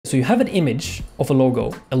So you have an image of a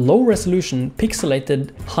logo, a low resolution,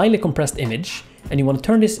 pixelated, highly compressed image, and you want to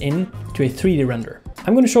turn this into a 3D render.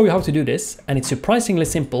 I'm going to show you how to do this, and it's surprisingly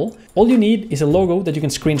simple. All you need is a logo that you can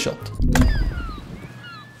screenshot.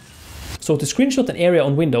 So to screenshot an area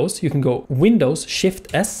on Windows, you can go Windows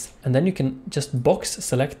Shift S, and then you can just box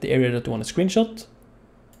select the area that you want to screenshot.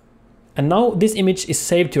 And now this image is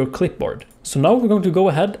saved to your clipboard. So now we're going to go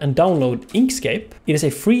ahead and download Inkscape. It is a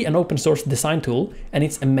free and open source design tool, and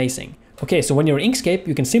it's amazing. Okay, so when you're in Inkscape,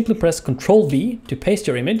 you can simply press Ctrl V to paste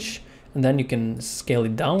your image, and then you can scale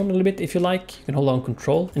it down a little bit if you like. You can hold down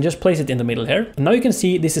Ctrl and just place it in the middle here. And now you can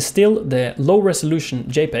see this is still the low resolution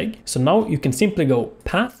JPEG. So now you can simply go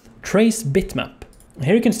Path, Trace Bitmap. And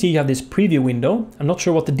here you can see you have this preview window. I'm not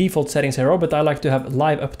sure what the default settings here are, but I like to have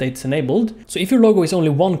live updates enabled. So if your logo is only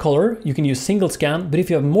one color, you can use single scan, but if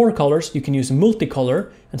you have more colors, you can use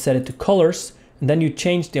multicolor and set it to colors, and then you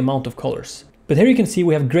change the amount of colors. But here you can see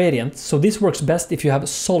we have gradients, so this works best if you have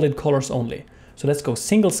solid colors only. So let's go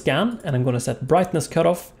single scan, and I'm going to set brightness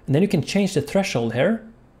cutoff, and then you can change the threshold here.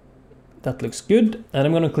 That looks good. And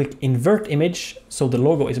I'm going to click invert image, so the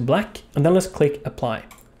logo is black, and then let's click apply.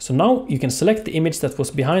 So now you can select the image that was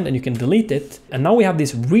behind and you can delete it. And now we have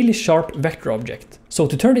this really sharp vector object. So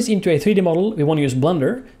to turn this into a 3D model, we want to use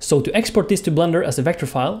Blender. So to export this to Blender as a vector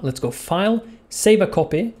file, let's go File, Save a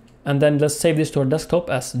Copy, and then let's save this to our desktop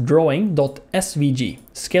as drawing.svg,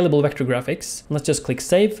 Scalable Vector Graphics. Let's just click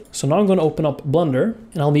Save. So now I'm going to open up Blender,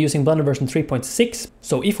 and I'll be using Blender version 3.6.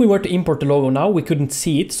 So if we were to import the logo now, we couldn't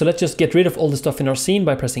see it. So let's just get rid of all the stuff in our scene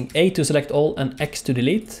by pressing A to select all and X to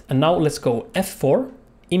delete. And now let's go F4.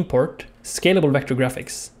 Import Scalable Vector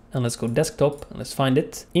Graphics, and let's go desktop and let's find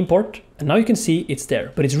it, import, and now you can see it's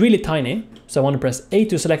there, but it's really tiny. So I want to press A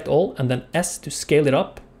to select all and then S to scale it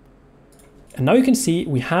up. And now you can see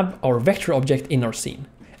we have our vector object in our scene.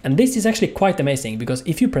 And this is actually quite amazing, because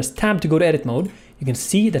if you press tab to go to edit mode, you can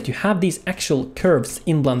see that you have these actual curves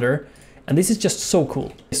in Blender, and this is just so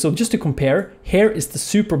cool. So just to compare, here is the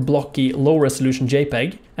super blocky low resolution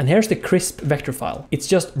JPEG, and here's the crisp vector file. It's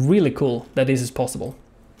just really cool that this is possible.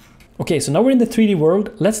 Okay, so now we're in the 3D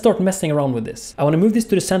world. Let's start messing around with this. I want to move this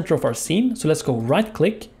to the center of our scene. So let's go right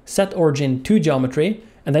click, set origin to geometry,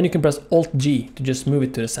 and then you can press Alt G to just move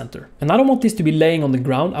it to the center. And I don't want this to be laying on the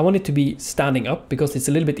ground. I want it to be standing up because it's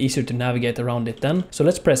a little bit easier to navigate around it then. So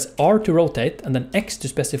let's press R to rotate and then X to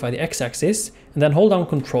specify the X axis, and then hold down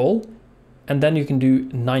Control, and then you can do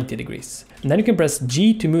 90 degrees. And then you can press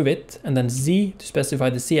G to move it, and then Z to specify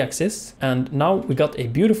the Z axis. And now we got a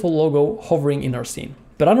beautiful logo hovering in our scene.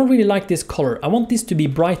 But I don't really like this color. I want this to be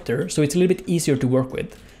brighter, so it's a little bit easier to work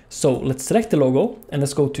with. So let's select the logo and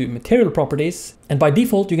let's go to material properties. And by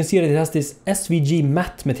default, you can see that it has this SVG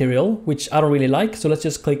matte material, which I don't really like. So let's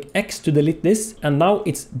just click X to delete this. And now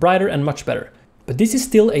it's brighter and much better. But this is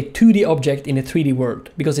still a 2D object in a 3D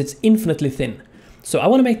world because it's infinitely thin. So I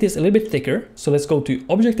want to make this a little bit thicker. So let's go to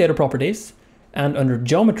object data properties, and under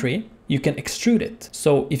geometry, you can extrude it.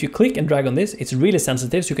 So if you click and drag on this, it's really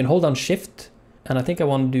sensitive. So you can hold down Shift. And I think I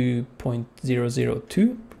want to do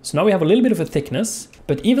 0.002. So now we have a little bit of a thickness,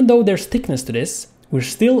 but even though there's thickness to this, we're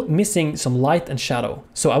still missing some light and shadow.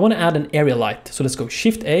 So I want to add an area light. So let's go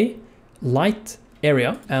Shift A, light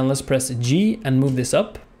area, and let's press G and move this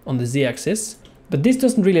up on the Z axis. But this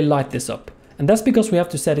doesn't really light this up. And that's because we have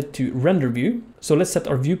to set it to render view. So let's set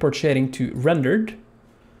our viewport shading to rendered.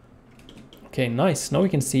 Okay, nice. Now we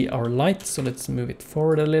can see our light, so let's move it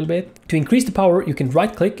forward a little bit. To increase the power, you can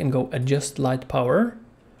right click and go adjust light power.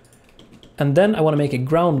 And then I want to make a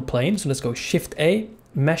ground plane, so let's go Shift A,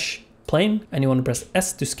 mesh plane, and you want to press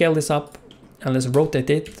S to scale this up, and let's rotate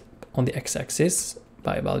it on the X axis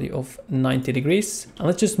by a value of 90 degrees. And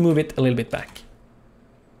let's just move it a little bit back.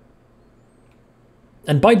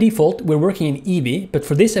 And by default, we're working in Eevee, but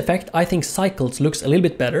for this effect, I think cycles looks a little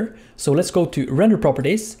bit better. So let's go to render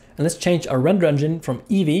properties and let's change our render engine from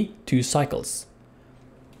Eevee to cycles.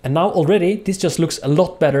 And now already this just looks a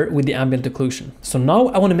lot better with the ambient occlusion. So now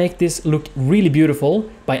I want to make this look really beautiful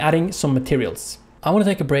by adding some materials. I want to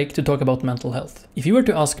take a break to talk about mental health. If you were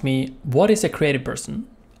to ask me, what is a creative person?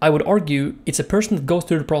 I would argue it's a person that goes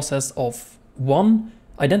through the process of 1,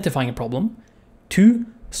 identifying a problem, 2,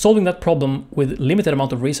 solving that problem with limited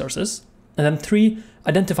amount of resources, and then 3,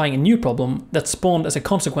 identifying a new problem that spawned as a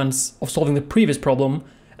consequence of solving the previous problem,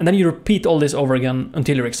 and then you repeat all this over again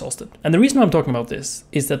until you're exhausted. And the reason I'm talking about this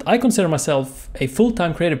is that I consider myself a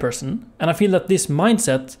full-time creative person, and I feel that this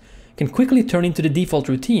mindset can quickly turn into the default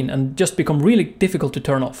routine and just become really difficult to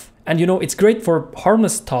turn off. And you know, it's great for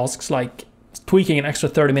harmless tasks like tweaking an extra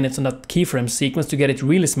 30 minutes on that keyframe sequence to get it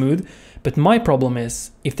really smooth. But my problem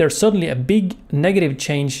is, if there's suddenly a big negative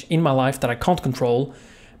change in my life that I can't control,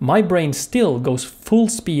 my brain still goes full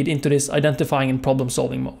speed into this identifying and problem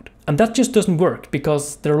solving mode. And that just doesn't work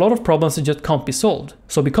because there are a lot of problems that just can't be solved.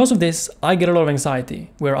 So because of this, I get a lot of anxiety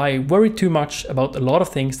where I worry too much about a lot of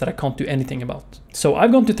things that I can't do anything about. So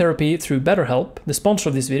I've gone to therapy through BetterHelp, the sponsor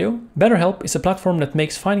of this video. BetterHelp is a platform that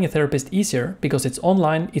makes finding a therapist easier because it's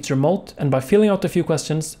online, it's remote, and by filling out a few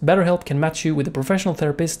questions, BetterHelp can match you with a professional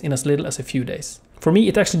therapist in as little as a few days. For me,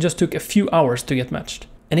 it actually just took a few hours to get matched.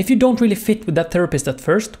 And if you don't really fit with that therapist at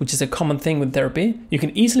first, which is a common thing with therapy, you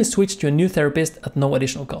can easily switch to a new therapist at no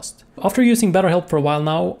additional cost. After using BetterHelp for a while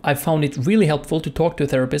now, I've found it really helpful to talk to a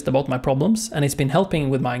therapist about my problems, and it's been helping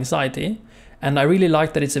with my anxiety. And I really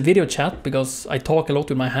like that it's a video chat because I talk a lot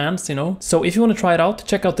with my hands, you know. So if you want to try it out,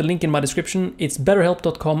 check out the link in my description. It's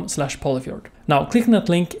betterhelp.com/polyfjord. Now, clicking that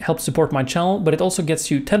link helps support my channel, but it also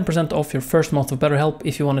gets you 10% off your first month of BetterHelp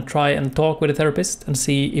if you want to try and talk with a therapist and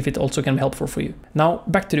see if it also can be helpful for you. Now,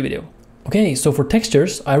 back to the video. Okay, so for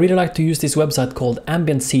textures, I really like to use this website called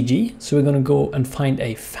Ambient CG. So we're going to go and find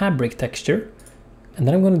a fabric texture. And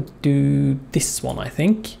then I'm going to do this one, I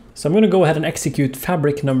think. So I'm going to go ahead and execute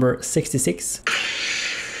fabric number 66.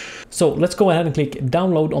 So let's go ahead and click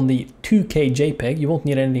download on the 2K JPEG. You won't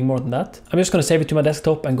need anything more than that. I'm just going to save it to my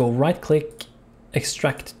desktop and go right click,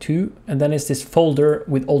 extract to, and then it's this folder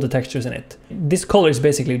with all the textures in it. This color is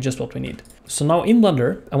basically just what we need. So now in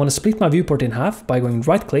Blender, I want to split my viewport in half by going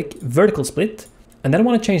right click, vertical split, and then I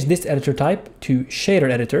want to change this editor type to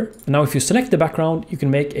shader editor. And now if you select the background, you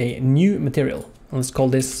can make a new material. And let's call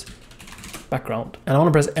this background. And I want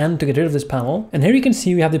to press N to get rid of this panel. And here you can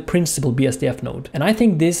see we have the principal BSDF node. And I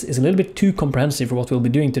think this is a little bit too comprehensive for what we'll be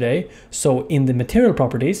doing today. So in the material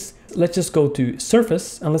properties, let's just go to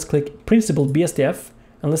surface and let's click principal BSDF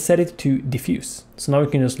and let's set it to diffuse. So now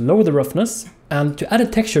we can just lower the roughness. And to add a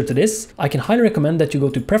texture to this, I can highly recommend that you go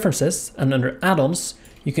to preferences and under add-ons,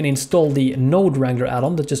 you can install the Node Wrangler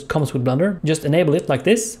add-on that just comes with Blender. Just enable it like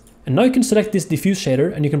this. And now you can select this diffuse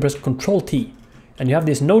shader and you can press Ctrl T. And you have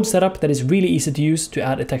this node setup that is really easy to use to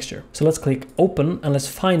add a texture. So let's click open and let's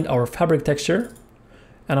find our fabric texture.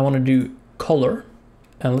 And I want to do color.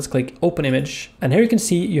 And let's click open image. And here you can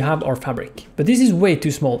see you have our fabric. But this is way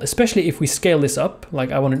too small, especially if we scale this up.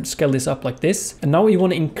 Like I want to scale this up like this. And now you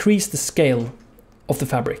want to increase the scale of the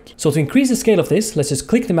fabric. So to increase the scale of this, let's just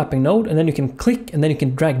click the mapping node and then you can click and then you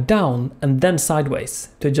can drag down and then sideways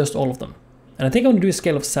to adjust all of them. And I think I want to do a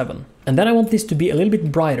scale of 7. And then I want this to be a little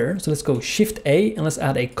bit brighter. So let's go Shift A and let's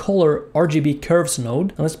add a color RGB curves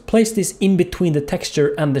node. And let's place this in between the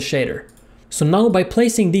texture and the shader. So now by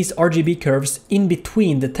placing these RGB curves in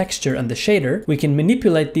between the texture and the shader, we can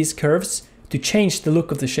manipulate these curves to change the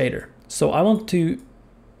look of the shader. So I want to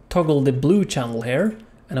toggle the blue channel here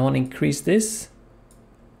and I want to increase this.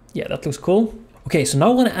 Yeah, that looks cool. Okay, so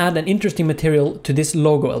now I want to add an interesting material to this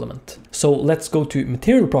logo element. So let's go to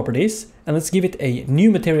material properties and let's give it a new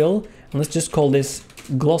material and let's just call this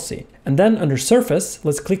glossy. And then under surface,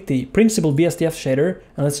 let's click the principal BSDF shader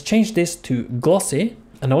and let's change this to glossy.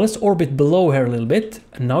 And now let's orbit below here a little bit.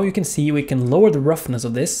 And now you can see we can lower the roughness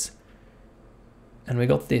of this. And we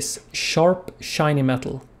got this sharp, shiny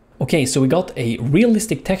metal. Okay, so we got a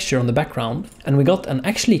realistic texture on the background and we got an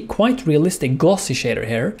actually quite realistic glossy shader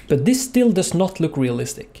here, but this still does not look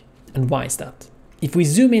realistic. And why is that? If we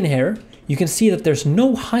zoom in here, you can see that there's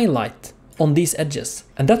no highlight on these edges.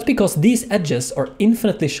 And that's because these edges are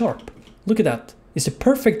infinitely sharp. Look at that. It's a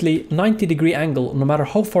perfectly 90-degree angle no matter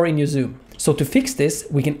how far in you zoom. So to fix this,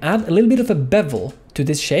 we can add a little bit of a bevel to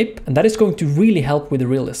this shape, and that is going to really help with the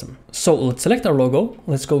realism. So let's select our logo.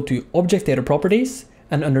 Let's go to Object Data Properties.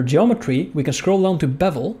 And under geometry, we can scroll down to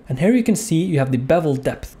bevel. And here you can see you have the bevel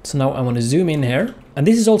depth. So now I want to zoom in here. And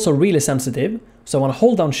this is also really sensitive. So I want to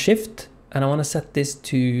hold down Shift and I want to set this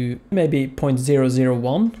to maybe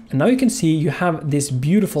 0.001. And now you can see you have this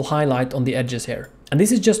beautiful highlight on the edges here. And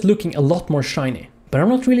this is just looking a lot more shiny. But I'm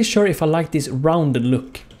not really sure if I like this rounded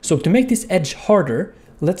look. So to make this edge harder,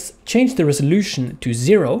 let's change the resolution to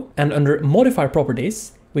 0. And under modifier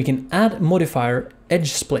properties, we can add modifier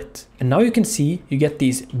edge split. And now you can see you get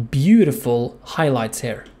these beautiful highlights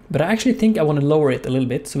here. But I actually think I want to lower it a little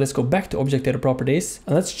bit. So let's go back to Object Data Properties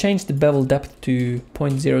and let's change the bevel depth to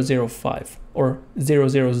 0.005 or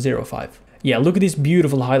 0005. Yeah, look at these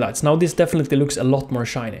beautiful highlights. Now this definitely looks a lot more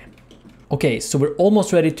shiny. Okay, so we're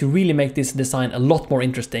almost ready to really make this design a lot more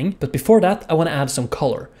interesting. But before that, I want to add some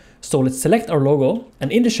color. So let's select our logo and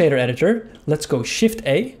in the shader editor, let's go Shift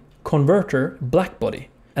A, Converter, Black Body.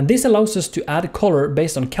 And this allows us to add color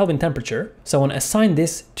based on Kelvin temperature. So I want to assign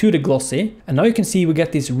this to the glossy. And now you can see we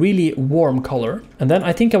get this really warm color. And then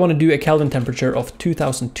I think I want to do a Kelvin temperature of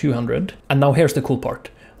 2200. And now here's the cool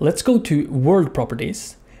part. Let's go to world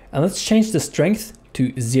properties and let's change the strength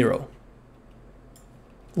to 0.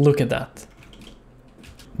 Look at that.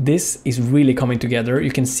 This is really coming together. You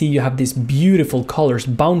can see you have these beautiful colors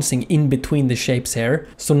bouncing in between the shapes here.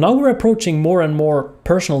 So now we're approaching more and more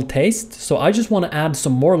personal taste. So I just want to add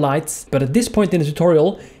some more lights. But at this point in the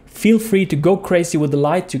tutorial, feel free to go crazy with the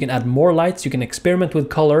lights. You can add more lights. You can experiment with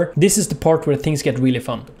color. This is the part where things get really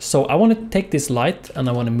fun. So I want to take this light and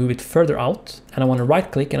I want to move it further out. And I want to right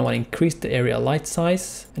click and I want to increase the area light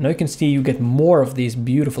size. And now you can see you get more of these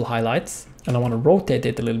beautiful highlights. And I want to rotate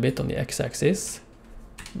it a little bit on the x-axis.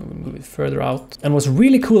 Move it further out. And what's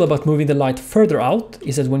really cool about moving the light further out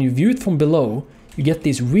is that when you view it from below, you get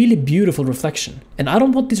this really beautiful reflection. And I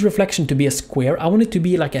don't want this reflection to be a square. I want it to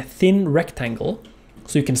be like a thin rectangle.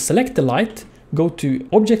 So you can select the light, go to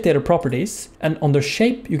Object Data Properties, and under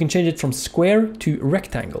Shape, you can change it from square to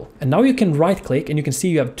rectangle. And now you can right click and you can see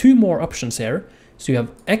you have two more options here. So you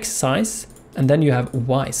have X size and then you have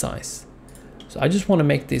Y size. So I just want to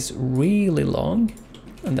make this really long.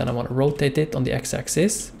 And then I want to rotate it on the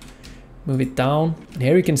x-axis, move it down. And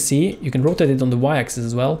here you can see, you can rotate it on the y-axis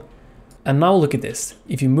as well. And now look at this.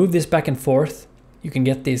 If you move this back and forth, you can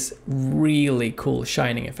get this really cool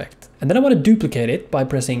shining effect. And then I want to duplicate it by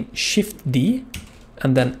pressing Shift D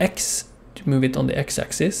and then X to move it on the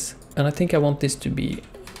x-axis. And I think I want this to be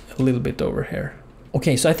a little bit over here.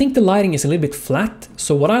 Okay, so I think the lighting is a little bit flat.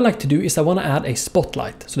 So what I like to do is I want to add a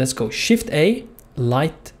spotlight. So let's go Shift A,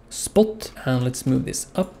 Light, Spot, and let's move this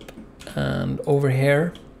up and over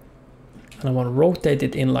here, and I want to rotate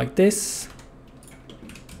it in like this,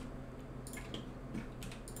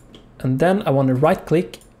 and then I want to right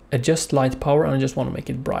click, adjust light power, and I just want to make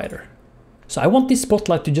it brighter. So I want this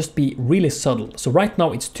spotlight to just be really subtle. So right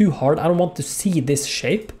now it's too hard. I don't want to see this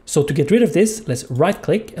shape. So to get rid of this, let's right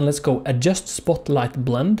click and let's go adjust spotlight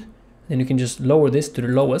blend. Then you can just lower this to the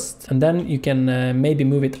lowest, and then you can maybe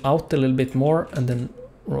move it out a little bit more and then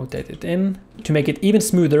rotate it in. To make it even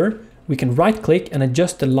smoother, we can right click and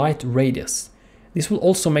adjust the light radius. This will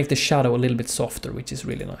also make the shadow a little bit softer, which is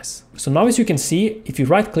really nice. So now as you can see, if you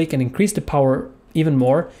right click and increase the power even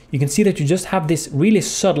more, you can see that you just have this really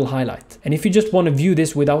subtle highlight. And if you just want to view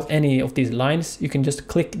this without any of these lines, you can just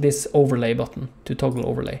click this overlay button to toggle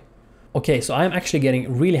overlay. Okay, so I'm actually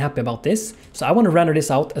getting really happy about this. So I want to render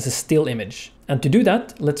this out as a still image. And to do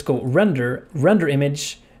that, let's go render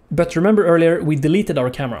image. But remember earlier, we deleted our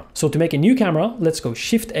camera. So to make a new camera, let's go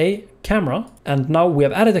Shift A, Camera. And now we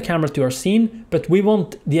have added a camera to our scene, but we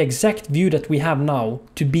want the exact view that we have now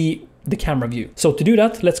to be the camera view. So to do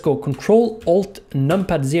that, let's go Control Alt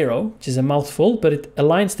Numpad 0, which is a mouthful, but it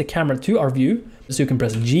aligns the camera to our view. So you can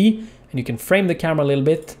press G and you can frame the camera a little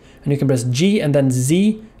bit, and you can press G and then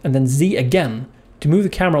Z again to move the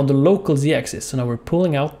camera on the local Z axis. So now we're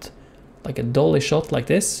pulling out like a dolly shot like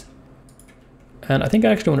this. And I think I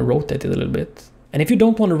actually want to rotate it a little bit. And if you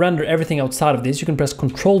don't want to render everything outside of this, you can press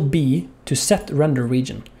Ctrl B to set render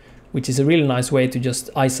region, which is a really nice way to just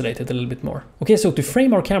isolate it a little bit more. Okay, so to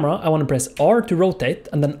frame our camera, I want to press R to rotate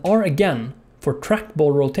and then R again for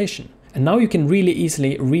trackball rotation. And now you can really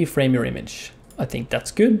easily reframe your image. I think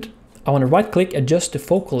that's good. I want to right click, adjust the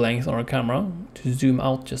focal length on our camera to zoom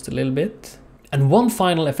out just a little bit. And one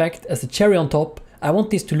final effect as the cherry on top, I want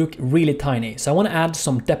this to look really tiny. So I want to add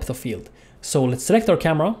some depth of field. So let's select our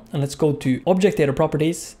camera and let's go to Object Data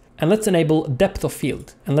Properties and let's enable depth of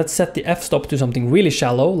field. And let's set the f-stop to something really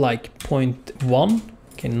shallow like 0.1.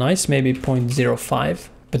 Okay, nice, maybe 0.05.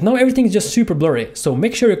 But now everything is just super blurry. So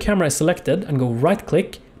make sure your camera is selected and go right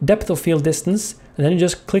click, depth of field distance, and then you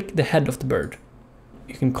just click the head of the bird.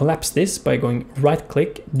 You can collapse this by going right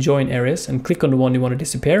click, join areas, and click on the one you want to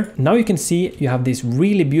disappear. Now you can see you have this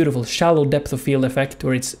really beautiful shallow depth of field effect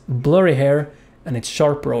where it's blurry here and it's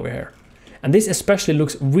sharper over here. And this especially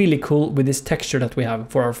looks really cool with this texture that we have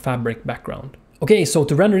for our fabric background. Okay, so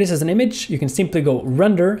to render this as an image, you can simply go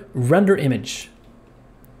render image.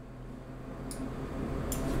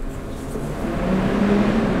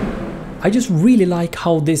 I just really like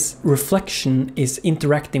how this reflection is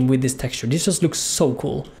interacting with this texture. This just looks so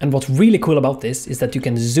cool. And what's really cool about this is that you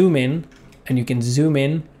can zoom in and you can zoom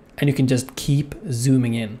in and you can just keep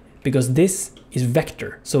zooming in, because this is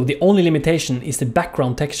vector. So the only limitation is the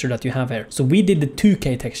background texture that you have here. So we did the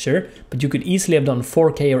 2K texture, but you could easily have done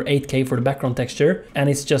 4K or 8K for the background texture. And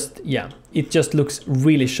it's just, yeah, it just looks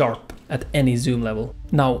really sharp at any zoom level.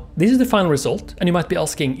 Now, this is the final result. And you might be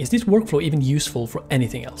asking, is this workflow even useful for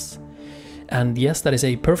anything else? And yes, that is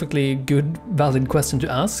a perfectly good, valid question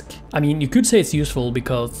to ask. I mean, you could say it's useful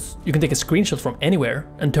because you can take a screenshot from anywhere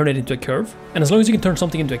and turn it into a curve. And as long as you can turn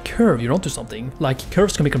something into a curve, you're onto something. Like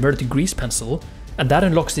curves can be converted to grease pencil, and that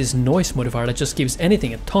unlocks this noise modifier that just gives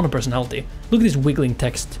anything a ton of personality. Look at this wiggling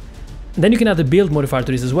text. Then you can add the build modifier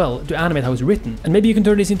to this as well to animate how it's written. And maybe you can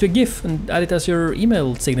turn this into a GIF and add it as your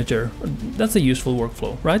email signature. That's a useful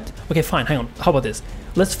workflow, right? Okay, fine, hang on. How about this?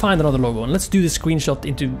 Let's find another logo and let's do the screenshot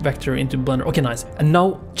into vector into Blender. Okay, nice. And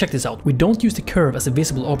now check this out. We don't use the curve as a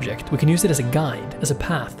visible object. We can use it as a guide, as a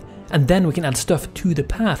path. And then we can add stuff to the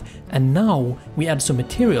path. And now we add some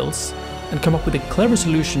materials and come up with a clever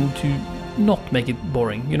solution to not make it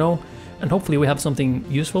boring, you know? And hopefully we have something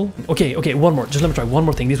useful. Okay, one more. Just let me try one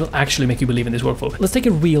more thing. This will actually make you believe in this workflow. Let's take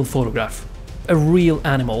a real photograph, a real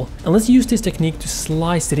animal, and let's use this technique to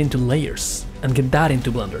slice it into layers and get that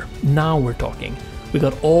into Blender. Now we're talking. We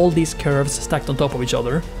got all these curves stacked on top of each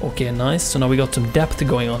other. Okay, nice. So now we got some depth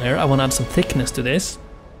going on here. I want to add some thickness to this.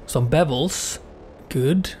 Some bevels.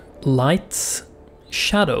 Good. Lights,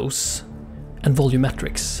 shadows, and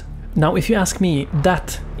volumetrics. Now, if you ask me,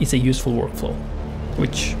 that is a useful workflow,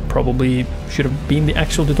 which probably should have been the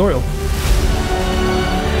actual tutorial.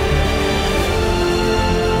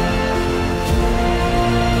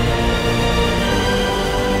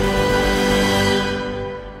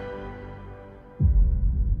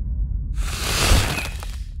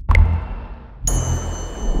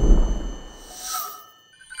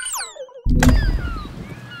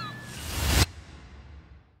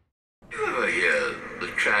 You ever hear the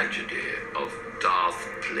tragedy of Darth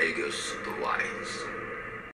Plagueis the Wise?